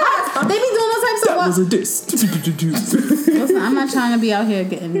 They be doing those types of That was a diss. Listen, I'm not trying to be out here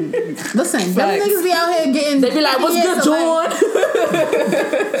getting. Listen, them niggas be out here getting. They be like, "What's good, John?"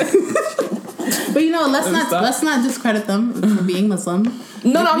 But you know, let's not discredit them for being Muslim.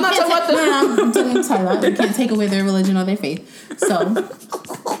 No, I'm not talking about them. No, I'm talking about we can't take away their religion or their faith. So,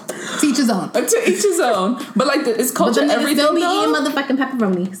 to each his own. To each his own. But like, it's culture. But everything. Still be though? eating motherfucking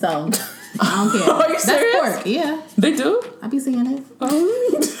pepperoni. So I don't care. Are you serious? That's pork. Yeah, They do. I be seeing it.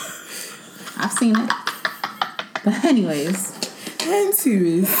 I've seen it. But anyways. I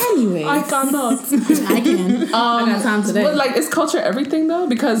cannot. I can. I got time today. But like, is culture everything though?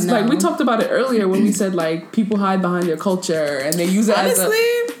 Because like we talked about it earlier when we said like people hide behind their culture and they use it honestly,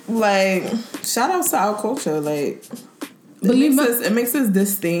 as like shout out to our culture. Like it makes us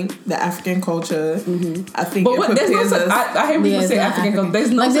distinct, the African culture. I think but what, there's no such, I hate when people say African culture.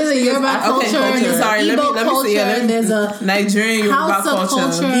 There's no like there's a Yoruba culture, there's sorry, an Igbo let me culture, see there's a Nigerian Yoruba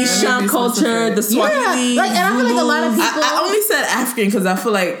culture, Ishan culture, the Swahili. Yeah, like, and I feel like a lot of people. I only said African because I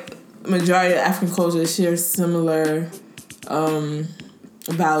feel like majority of African culture share similar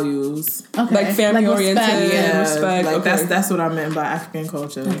values, like family oriented, respect. Like that's what I meant by African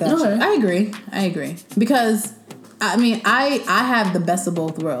culture. I agree because I mean I have the best of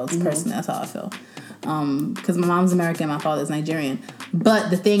both worlds personally. That's how I feel. Because my mom's American, my father's Nigerian. But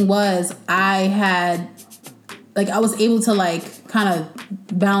the thing was, I was able to like kind of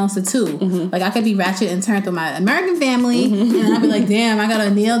balance the two. Like I could be ratchet and turned with my American family, and I'd be like, damn, I gotta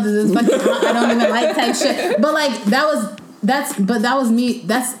kneel to this fucking I don't even like type shit. But like that was me.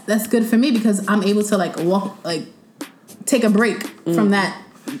 That's good for me because I'm able to like walk, like take a break from that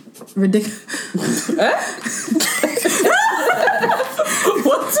ridiculous.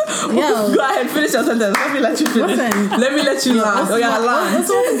 What? Yo. Go ahead, finish your sentence. Let me let you finish. Let me let you lie. Oh yeah, lie. Let's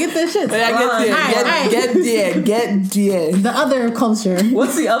all get this shit. Get there. The other culture.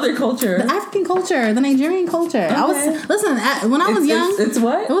 What's the other culture? The African culture, the Nigerian culture. Okay. When I was young, it's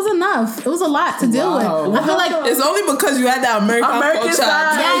what? It was enough. It was a lot to deal with. I feel like it's only because you had that American culture.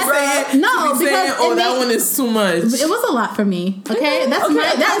 Side. Yes. No, because that one is too much. It was a lot for me. Okay, that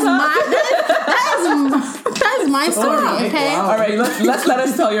is my story. Okay. Wow. All right, let's let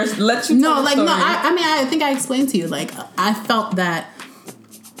us tell yours. Let you. Tell story. I mean, I think I explained to you. Like, I felt that,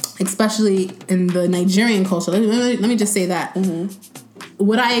 especially in the Nigerian culture. Let me just say that.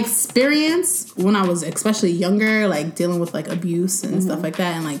 What I experienced when I was especially younger, like dealing with like abuse and stuff like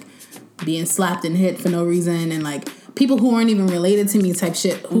that, and like being slapped and hit for no reason, and like people who weren't even related to me type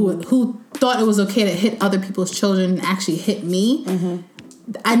shit, who thought it was okay to hit other people's children and actually hit me.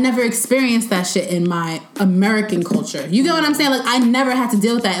 I never experienced that shit in my American culture. You get what I'm saying? Like, I never had to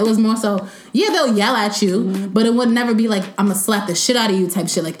deal with that. It was more so, yeah, they'll yell at you, but it would never be like, I'm gonna slap the shit out of you type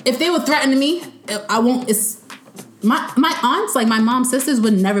shit. Like, if they were threatening me, I won't. It's my aunts, like my mom's sisters,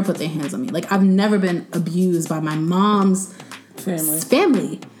 would never put their hands on me. Like, I've never been abused by my mom's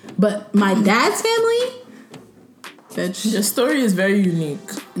family. But my dad's family, bitch. Your story is very unique.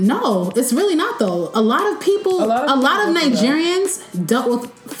 No, it's really not though. A lot of people, a lot of Nigerians dealt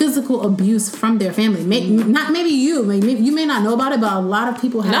with physical abuse from their family. Not maybe you. Maybe you may not know about it, but a lot of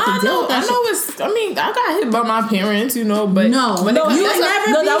people have to deal with that. I got hit by my parents, but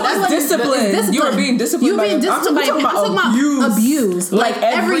that was discipline. You were being disciplined. You were being disciplined. I'm talking about abuse, like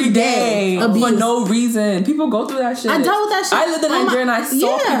every day for no reason. People go through that shit. I dealt with that shit. I lived in Nigeria and I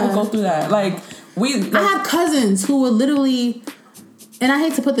saw people go through that. I have cousins who would literally, and I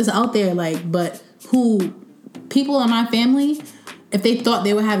hate to put this out there, but people in my family, if they thought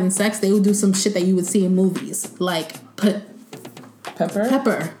they were having sex, they would do some shit that you would see in movies, like put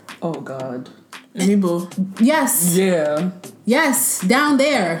pepper. Oh God. Yes. Yeah. Yes, down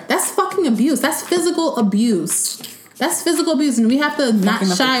there. That's fucking abuse. That's physical abuse. And we have to not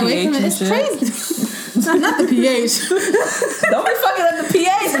shy away from it. It's crazy. Not the pH. Don't be fucking up the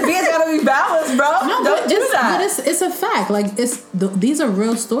pH. The pH gotta be balanced, bro. No, don't do that. But it's a fact. Like, these are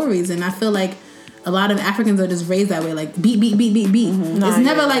real stories, and I feel like a lot of Africans are just raised that way, like beat. Mm-hmm. It's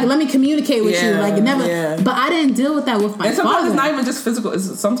never like, let me communicate with you, like never. Yeah. But I didn't deal with that with my father. Sometimes it's not even just physical.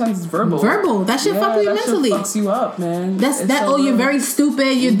 Sometimes it's verbal. That shit fucks you mentally. Shit fucks you up, man. You're very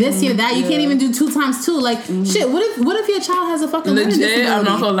stupid. You're this, you're that. You can't even do 2 times 2. Like shit. What if your child has a fucking learning disability? I'm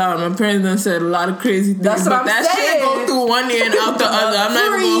not gonna lie. My parents done said a lot of crazy things. That's what I'm saying. That shit go through one ear and out the other. I'm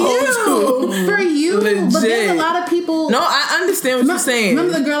not even gonna hold you. For you, legit. But there's a lot of people. No, I understand what you're saying.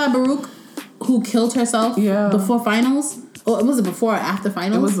 Remember the girl at Baruch who killed herself before finals? Or was it before or after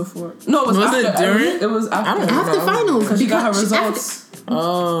finals? It was before. No, it was after. It during? It was after. After finals. Because she got her results.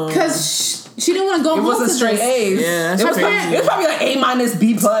 Because she didn't want to go home. It wasn't straight A's. Yeah, it was probably like A-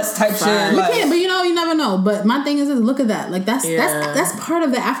 B+ type shit. You can't, but you never know. But my thing is look at that. Like that's part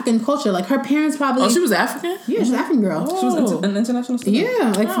of the African culture. Like her parents probably. Oh, she was African? Yeah, she's an African girl. She was an international student.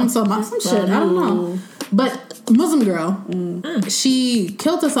 Yeah, like from some shit. I don't know. But Muslim girl, she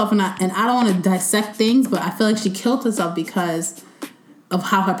killed herself, and I don't want to dissect things, but I feel like she killed herself because of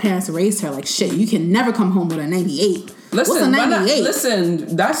how her parents raised her. Like shit, you can never come home with a 98. Listen,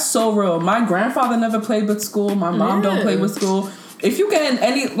 listen, that's so real. My grandfather never played with school. My mom don't play with school. If you get in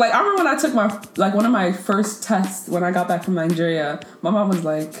any, like, I remember when I took one of my first tests when I got back from Nigeria, my mom was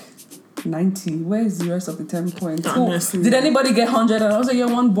like, 90, where is 0 something, 10.2. Did anybody get 100? And I was like, yeah,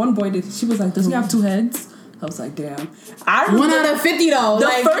 one boy did. She was like, does he have 2 heads? I was like, damn. 1 out of 50 though. The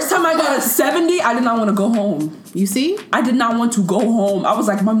first time I got a 70, I did not want to go home. You see? I did not want to go home. I was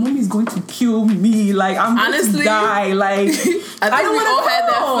like, my mommy's going to kill me. Like, I'm going to die. Like, I think we all had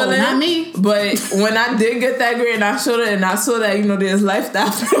that feeling. Not me. But when I did get that grade and I showed it and I saw that, there's life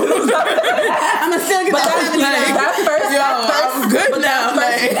after. I'm going to still get I'm good now.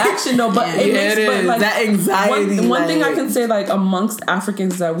 Like, action though. But it is. But like, that anxiety. One thing I can say, like, amongst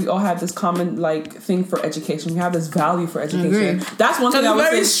Africans, that we all have this common, like, thing for education. We have this value for education. That's one thing I would say.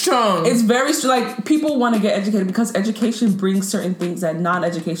 It's very strong. It's very strong. Like, people want to get educated because education brings certain things that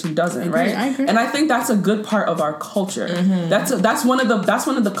non-education doesn't, right? I agree. And I think that's a good part of our culture. Mm-hmm. That's one of the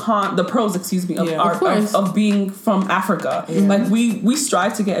pros, of being from Africa. Yeah. Like we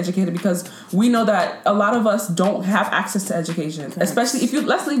strive to get educated because we know that a lot of us don't have access to education. Correct. Especially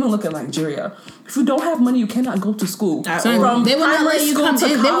let's even look at Nigeria. If you don't have money, you cannot go to school. They won't let you come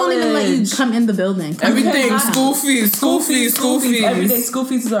in. They won't even let you come in the building. Everything, school fees. Everyday school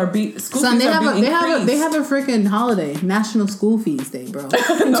fees are they have a freaking holiday, National School Fees Day, bro.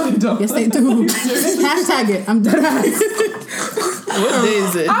 No, you don't. Yes, they do. Hashtag it. I'm dead. What day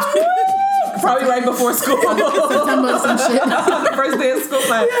is it? Probably right before school. September, some shit. The first day of school,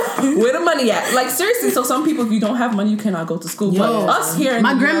 like, where the money at? Like, seriously, so some people, if you don't have money, you cannot go to school. But us here in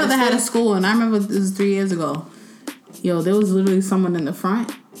my grandmother had a school, and I remember this was 3 years ago. There was literally someone in the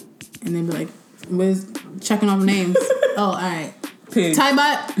front, and they'd be like, "Where's checking off names?" Oh, all right. Pig.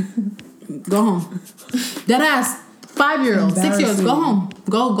 Tybot, go home. Dead ass. 5-year-old, 6-year-olds, go home.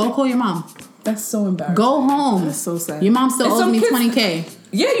 Go call your mom. That's so embarrassing. Go home. That's so sad. Your mom still owes me $20,000.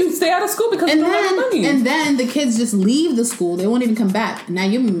 Yeah, you stay out of school because you don't have money. And then the kids just leave the school. They won't even come back. Now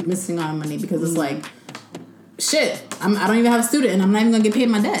you're missing out on money because it's like, shit, I don't even have a student and I'm not even going to get paid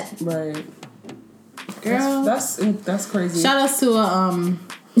my debt. Right. Girl. That's crazy. Shout outs to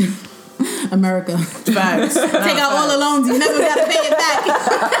America. Facts. Take out all the loans. You never got to pay it back.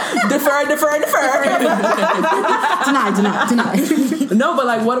 Defer. Deny. No, but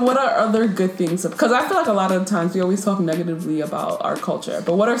like, what are other good things? Because I feel like a lot of times we always talk negatively about our culture.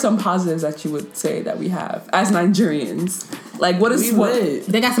 But what are some positives that you would say that we have as Nigerians? Like, what is what?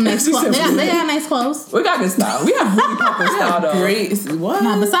 They got some nice clothes. They got nice clothes. We got good style. We have really proper style, though. Great. What?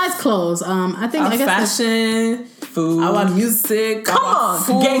 No, besides clothes, I guess fashion, food, our music, come on,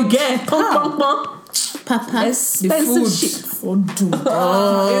 food, gang, punk. Expensive shit. It's sweet.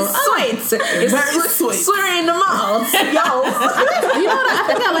 It's very sweet in the mouth. Yo. You know what? I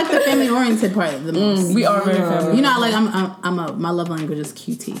think I like the family oriented part the most. We are very family. You know, like my love language is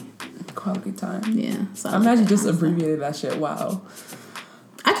QT. Quality time. Yeah. So I imagine just abbreviated that shit. Wow.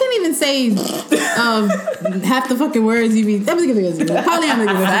 I can't even say half the fucking words you be. Probably I'm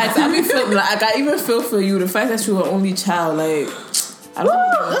gonna I even feel for you. The fact that you were only child, like, I don't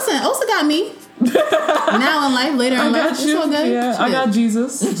know. Listen, Osa got me. Now in life, later in life, it's all good. Yeah, I got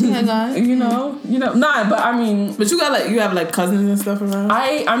Jesus. Yeah, God. You know, nah, but I mean, but you have like cousins and stuff around.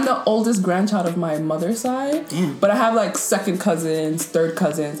 I'm the oldest grandchild of my mother's side. Damn. But I have like second cousins, third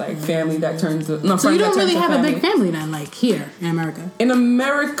cousins, like family that turns to so you don't really have a big family then, like here in America. In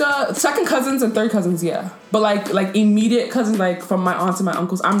America, second cousins and third cousins, yeah. But like immediate cousins, like from my aunts and my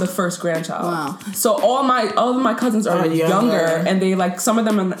uncles, I'm the first grandchild. Wow. So all of my cousins are younger, and they like some of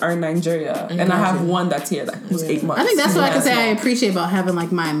them are in Nigeria, and I have one that's here who's 8 months. I think that's what I can say I appreciate about having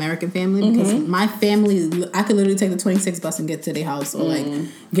like my American family, because my family, I could literally take the 26 bus and get to their house, or like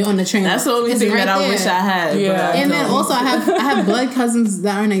get on the train. That's the only thing that I wish I had. Yeah. And then also I have blood cousins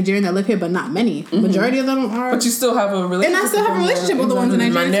that are Nigerian that live here, but not many. Majority of them are. But you still have a relationship. And I still have a relationship with the ones in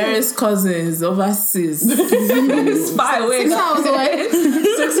Nigeria. My nearest cousins overseas. It's 5 away. 6 hours away.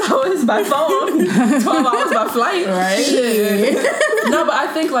 6 hours by phone. 12 hours by flight. Right? No, but I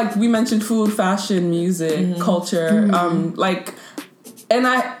think like we mentioned food, fashion, music, culture,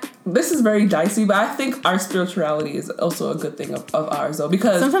 this is very dicey, but I think our spirituality is also a good thing of ours, though,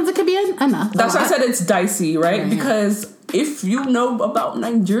 because sometimes it could be enough. That's why I said it's dicey, right? Because if you know about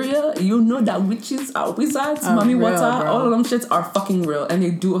Nigeria, you know that witches are wizards, mummy water, all of them shits are fucking real, and they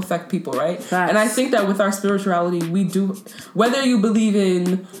do affect people, right? Facts. And I think that with our spirituality, we do, whether you believe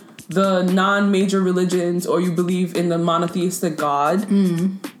in the non-major religions or you believe in the monotheistic God,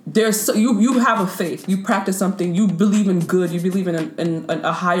 there's you have a faith, you practice something, you believe in good, you believe in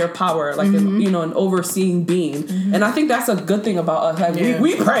a higher power, like an overseeing being, and I think that's a good thing about us. Like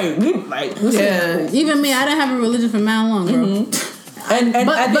we pray, we like even me, I didn't have a religion for man long, bro. And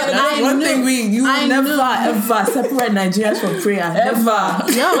one thing you never ever separate Nigerians from prayer. Ever.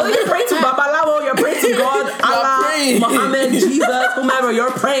 Whether you pray to Babalawo, you're praying to God, Allah, Muhammad, Jesus, whomever,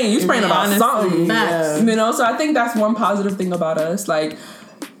 you're praying. You're praying about something. Yeah. So I think that's one positive thing about us. Like,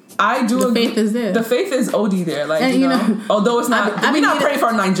 I do the faith is there. The faith is OD there. Like, and, you know, although it's not, we're not praying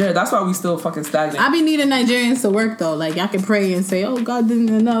for Nigeria. That's why we still fucking stagnant. I be needing Nigerians to work, though. Like, y'all can pray and say, oh, God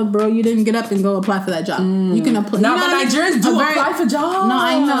didn't know, bro. You didn't get up and go apply for that job. You can apply. Now, but Nigerians do apply for jobs. No,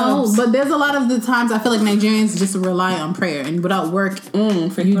 I know. But there's a lot of the times I feel like Nigerians just rely on prayer. And without work,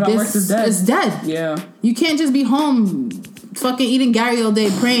 work is dead. It's dead. Yeah. You can't just be home fucking eating Gary all day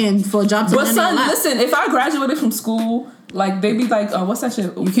praying for a job to But son, listen, if I graduated from school, like they be like, what's that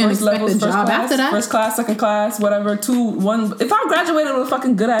shit? You can't expect a job after that. First class, second class, whatever. 2, 1. If I graduated with a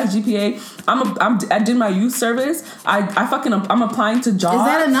fucking good ass GPA, I did my youth service. I'm applying to jobs. Is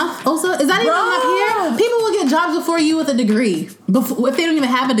that enough? Also, is that even enough here? People will get jobs before you with a degree. If they don't even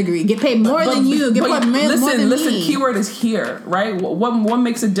have a degree, get paid more than you. Get paid more than me. Keyword is here, right? What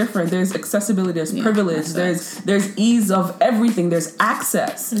makes it different? There's accessibility. There's privilege. There's ease of everything. There's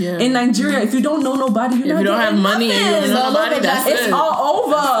access. Yeah. In Nigeria, if you don't know nobody, if you don't have money, it's all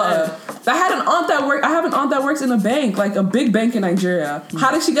over. I have an aunt that works in a bank, like a big bank in Nigeria. How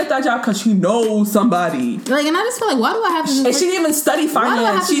did she get that job? Because she knows somebody. Like, and I just feel like, why do I have to? And she didn't even study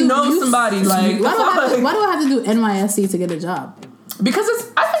finance. She knows somebody. Like, why do I have to do NYSC to get a job? Because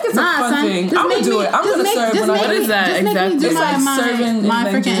I think it's a fun thing. I'm gonna do it. I'm gonna serve. What is that exactly? It's like serving my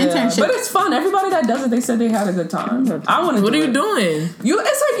freaking internship. But it's fun. Everybody that does it, they said they had a good time. I want to. What are you doing? It's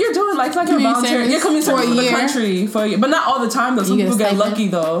like you're doing like you're volunteering. You're coming for the country for a year, but not all the time though. Some people get lucky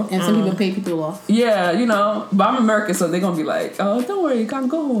though, and some people pay people off. Yeah, but I'm American, so they're gonna be like, oh, don't worry, you can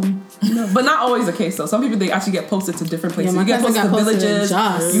go home. But not always the case though. Some people they actually get posted to different places. You get posted to villages.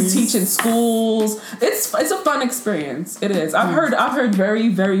 You teach in schools. It's a fun experience. It is. I've heard very,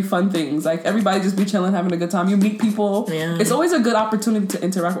 very fun things. Like everybody just be chilling, having a good time. You meet people. Yeah. It's always a good opportunity to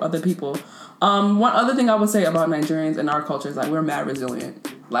interact with other people. One other thing I would say about Nigerians and our culture is like we're mad resilient.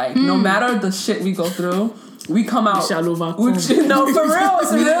 Like no matter the shit we go through, we come out. For real, some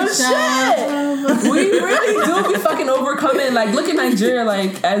real shit. We really do be fucking overcoming. Like look at Nigeria.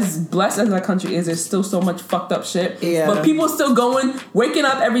 Like as blessed as that country is, there's still so much fucked up shit. Yeah. But people still going, waking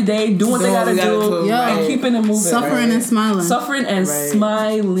up every day, doing what they gotta do, and keeping it moving. Suffering and smiling. Suffering and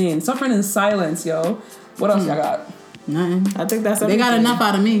smiling. Suffering in silence, yo. What else y'all got? Nothing. I think that's they got enough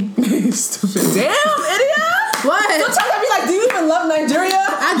out of me. Stupid. Damn, idiot. What? Sometimes I be like, do you even love Nigeria?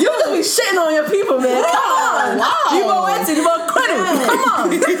 You just be shitting on your people, man. Come on. Wow. You go wet, you go credit. Come on.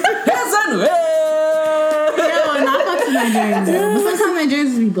 Here's a new. Yo, not fuck to Nigerians. But sometimes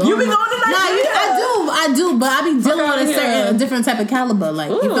Nigerians be blowing. You be going to Nigeria? I do, but I be dealing with a different type of caliber. Like,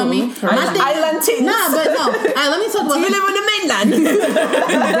 you feel me? Island things. Nah, but no. Let me talk about. Do you live on the mainland?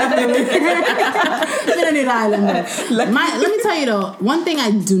 We don't need an island. Let me tell you though, one thing I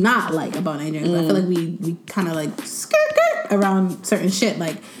do not like about Nigerians, I feel like we kind of like skirt around certain shit.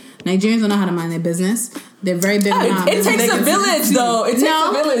 Like Nigerians don't know how to mind their business. They're very big on it takes a village, though. It takes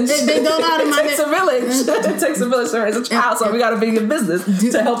a village. They don't know how to mind it. It takes a village. It takes a village to raise a child, so we got to be in business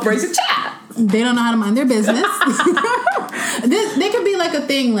to help raise a child. They don't know how to mind their business. They could be like a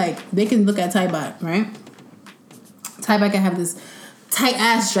thing, like they can look at Taibat, right? Taibat can have this tight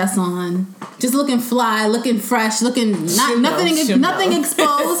ass dress on, just looking fly, looking fresh, looking nothing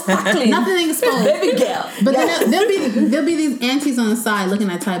exposed, nothing exposed, baby girl. But then there'll be these aunties on the side looking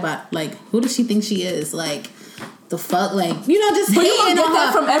at Taibot like, who does she think she is? Like, the fuck, like, just but hating on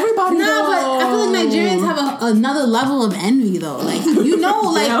her from everybody. But I feel like Nigerians have another level of envy though. Like,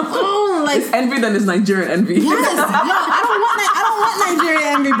 like it's envy than is Nigerian envy. Yes, I don't want Nigerian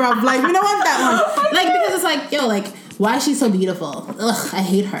envy, bro. Like, we don't want that one. Like, because it's like, like, why is she so beautiful? Ugh, I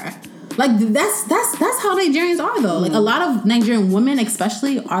hate her. Like, that's how Nigerians are though. Like, a lot of Nigerian women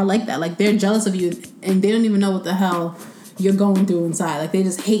especially are like that. Like, they're jealous of you and they don't even know what the hell you're going through inside. Like, they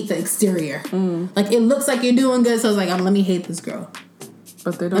just hate the exterior. Like, it looks like you're doing good, so it's like, let me hate this girl.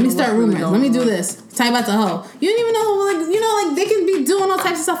 But they don't. Let me start rumors. Let me do this. Taibot's a hoe. You don't even know, like, they can be doing all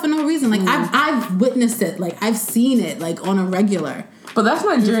types of stuff for no reason. Like, I've witnessed it. Like, I've seen it, like, on a regular. But that's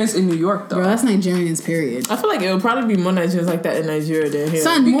Nigerians in New York, though. Bro, that's Nigerians, period. I feel like it would probably be more Nigerians like that in Nigeria than here.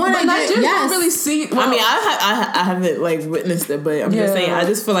 Son, more Nigerians don't really see. Well, I mean, I haven't, like, witnessed it, but I'm just saying, I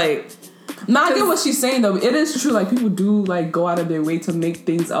just feel like... No, I get what she's saying, though. It is true. Like, people do, like, go out of their way to make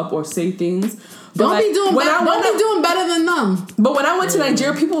things up or say things. But don't be doing better than them. But when I went to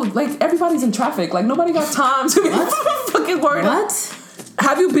Nigeria, people, like, everybody's in traffic. Like, nobody got time to be fucking worried. What?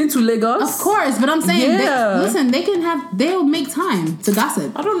 Have you been to Lagos? Of course, but I'm saying, they'll make time to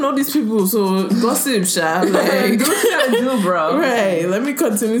gossip. I don't know these people, so gossip, Sha. Like, do what you gotta do, bro. Right. Let me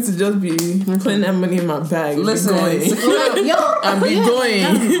continue to just be putting that money in my bag. Listen, I'll be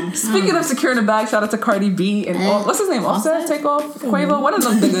going. Speaking of securing the bag, shout out to Cardi B and what's his name? Offset? Takeoff? Quavo? One of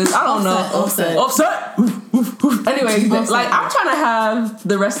them niggas. I don't know. Offset. Anyway, like, I'm trying to have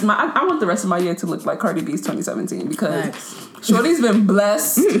the rest of I want the rest of my year to look like Cardi B's 2017 because Shorty's been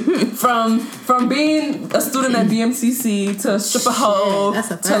blessed from being a student at BMCC to stripper hoe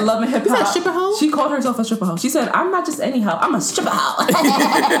to loving hip hop. Stripper hoe? She called herself a stripper hoe. She said, "I'm not just any hoe. I'm a stripper hoe."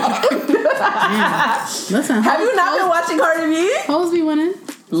 Listen, have you not been watching Cardi B? Hoes be winning.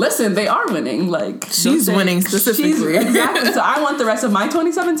 Listen, they are winning. Like, she's winning specifically. Exactly. So I want the rest of my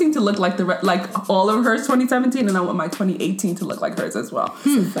 2017 to look like like all of hers 2017, and I want my 2018 to look like hers as well.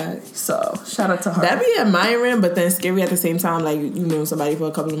 So shout out to her. That'd be admiring, but then scary at the same time. Like, you know somebody for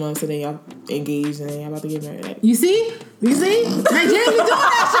a couple of months and then y'all engaged and then y'all about to get married. Like, you see? Nigerians be doing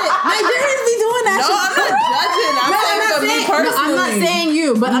that shit. No, I'm not judging. I'm not saying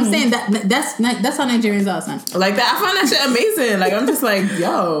you, but I'm saying that's how Nigerians are, son. Like that, I find that shit amazing. Like, I'm just like,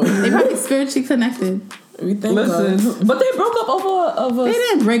 yo, they probably spiritually connected. Listen, but they broke up over. They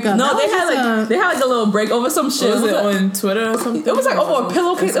didn't break up. No, they had like a little break over some shit. Was it on Twitter or something? It was like over a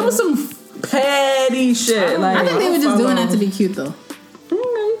pillowcase. It was some petty shit. Like, I think they were just doing that to be cute, though.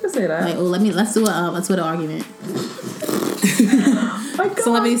 You can say that. Like, let's do a Twitter argument.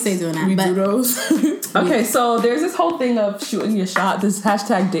 Celebrities say doing that. We do those. Okay, so there's this whole thing of shooting your shot. This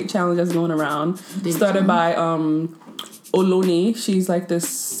hashtag date challenge that's going around. Started by Oloni. She's like this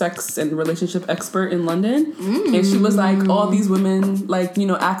sex and relationship expert in London. And she was like, all these women, like,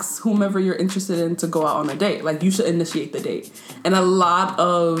 ask whomever you're interested in to go out on a date. Like, you should initiate the date. And a lot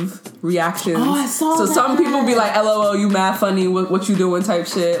of reactions. Oh, I saw that. So some people be like, LOL, you mad funny, what you doing type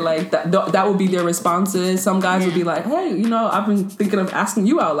shit. Like, that would be their responses. Some guys would be like, hey, I've been thinking of asking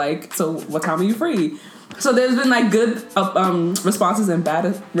you out. Like, so what time are you free? So there's been like good responses and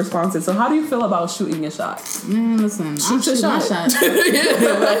bad responses. So how do you feel about shooting your shot? Listen, shoot your shot. Have you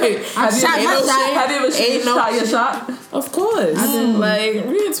ever shot your shot? Of course. Like,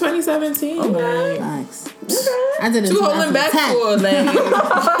 we're in 2017. Okay. Nice. I did it. You holding back for like.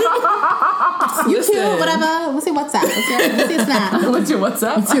 You too, whatever. What's your WhatsApp? What's your Snap? What's your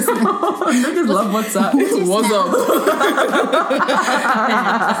WhatsApp? Niggas love WhatsApp. What's up?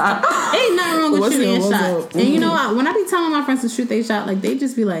 Ain't nothing wrong with shooting your shot. And you know what? When I be telling my friends to shoot their shot, like, they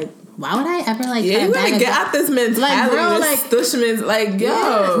just be like, why would I ever like? Yeah, you gotta get out this mentality. Like, bro, like stushmans. Like,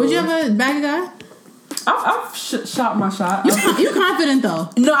 yo, would you ever bag a guy? I've shot my shot. You confident though?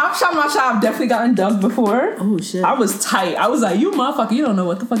 No, I've shot my shot. I've definitely gotten dubbed before. Oh shit! I was tight. I was like, you motherfucker, you don't know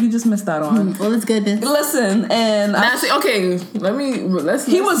what the fuck you just missed out on. Well, it's good then. Listen, and let's.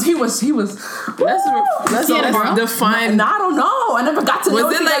 He was. Let's define. No, I don't know. I never got to know.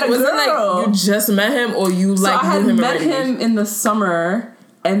 Was it like you just met him or you so like? I had knew him met already? him in the summer,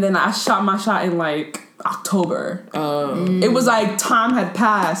 and then I shot my shot in like October. It was like time had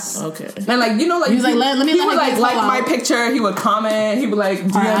passed. Okay. And like, he was like, let me like my picture. He would comment. He would like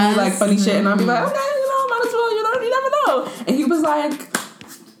DM me like funny shit, and I'd be like, okay, might as well. You never know. And he was like,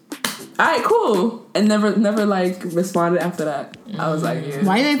 all right, cool, and never like responded after that. I was like, yeah.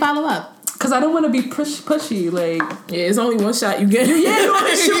 Why didn't they follow up? Because I don't want to be pushy. Like, yeah, it's only one shot you get. Yeah, you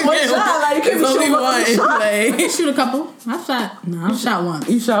only shoot one shot. Like, it's only one. I shoot a couple. I've shot once.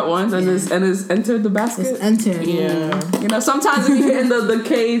 You shot once and it's entered the basket? It's entered. Yeah. You know, sometimes if you hit in the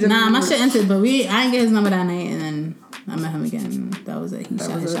cage. Nah, my shit entered, but I didn't get his number that night, and then I met him again. That was it. He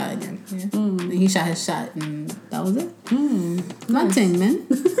shot his shot again. Yeah. He shot his shot, and that was it. My thing, man.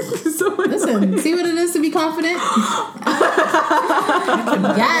 Listen, see what it is to be confident?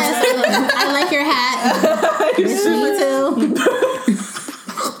 Yes, I like your hat. Me too.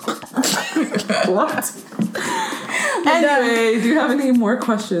 What? Anyway, do you have any more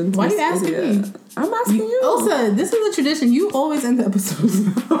questions? Why are you asking me? I'm asking you. Elsa, this is a tradition. You always end the episodes.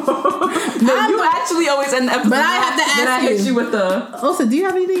 No, you actually always end the episode. But I have to ask you. Then I hit you with the... Elsa, do you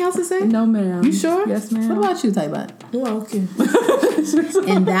have anything else to say? No, ma'am. You sure? Yes, ma'am. What about you, Tybot? Well, okay.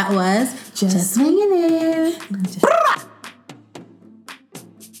 And that was Just Swinging It.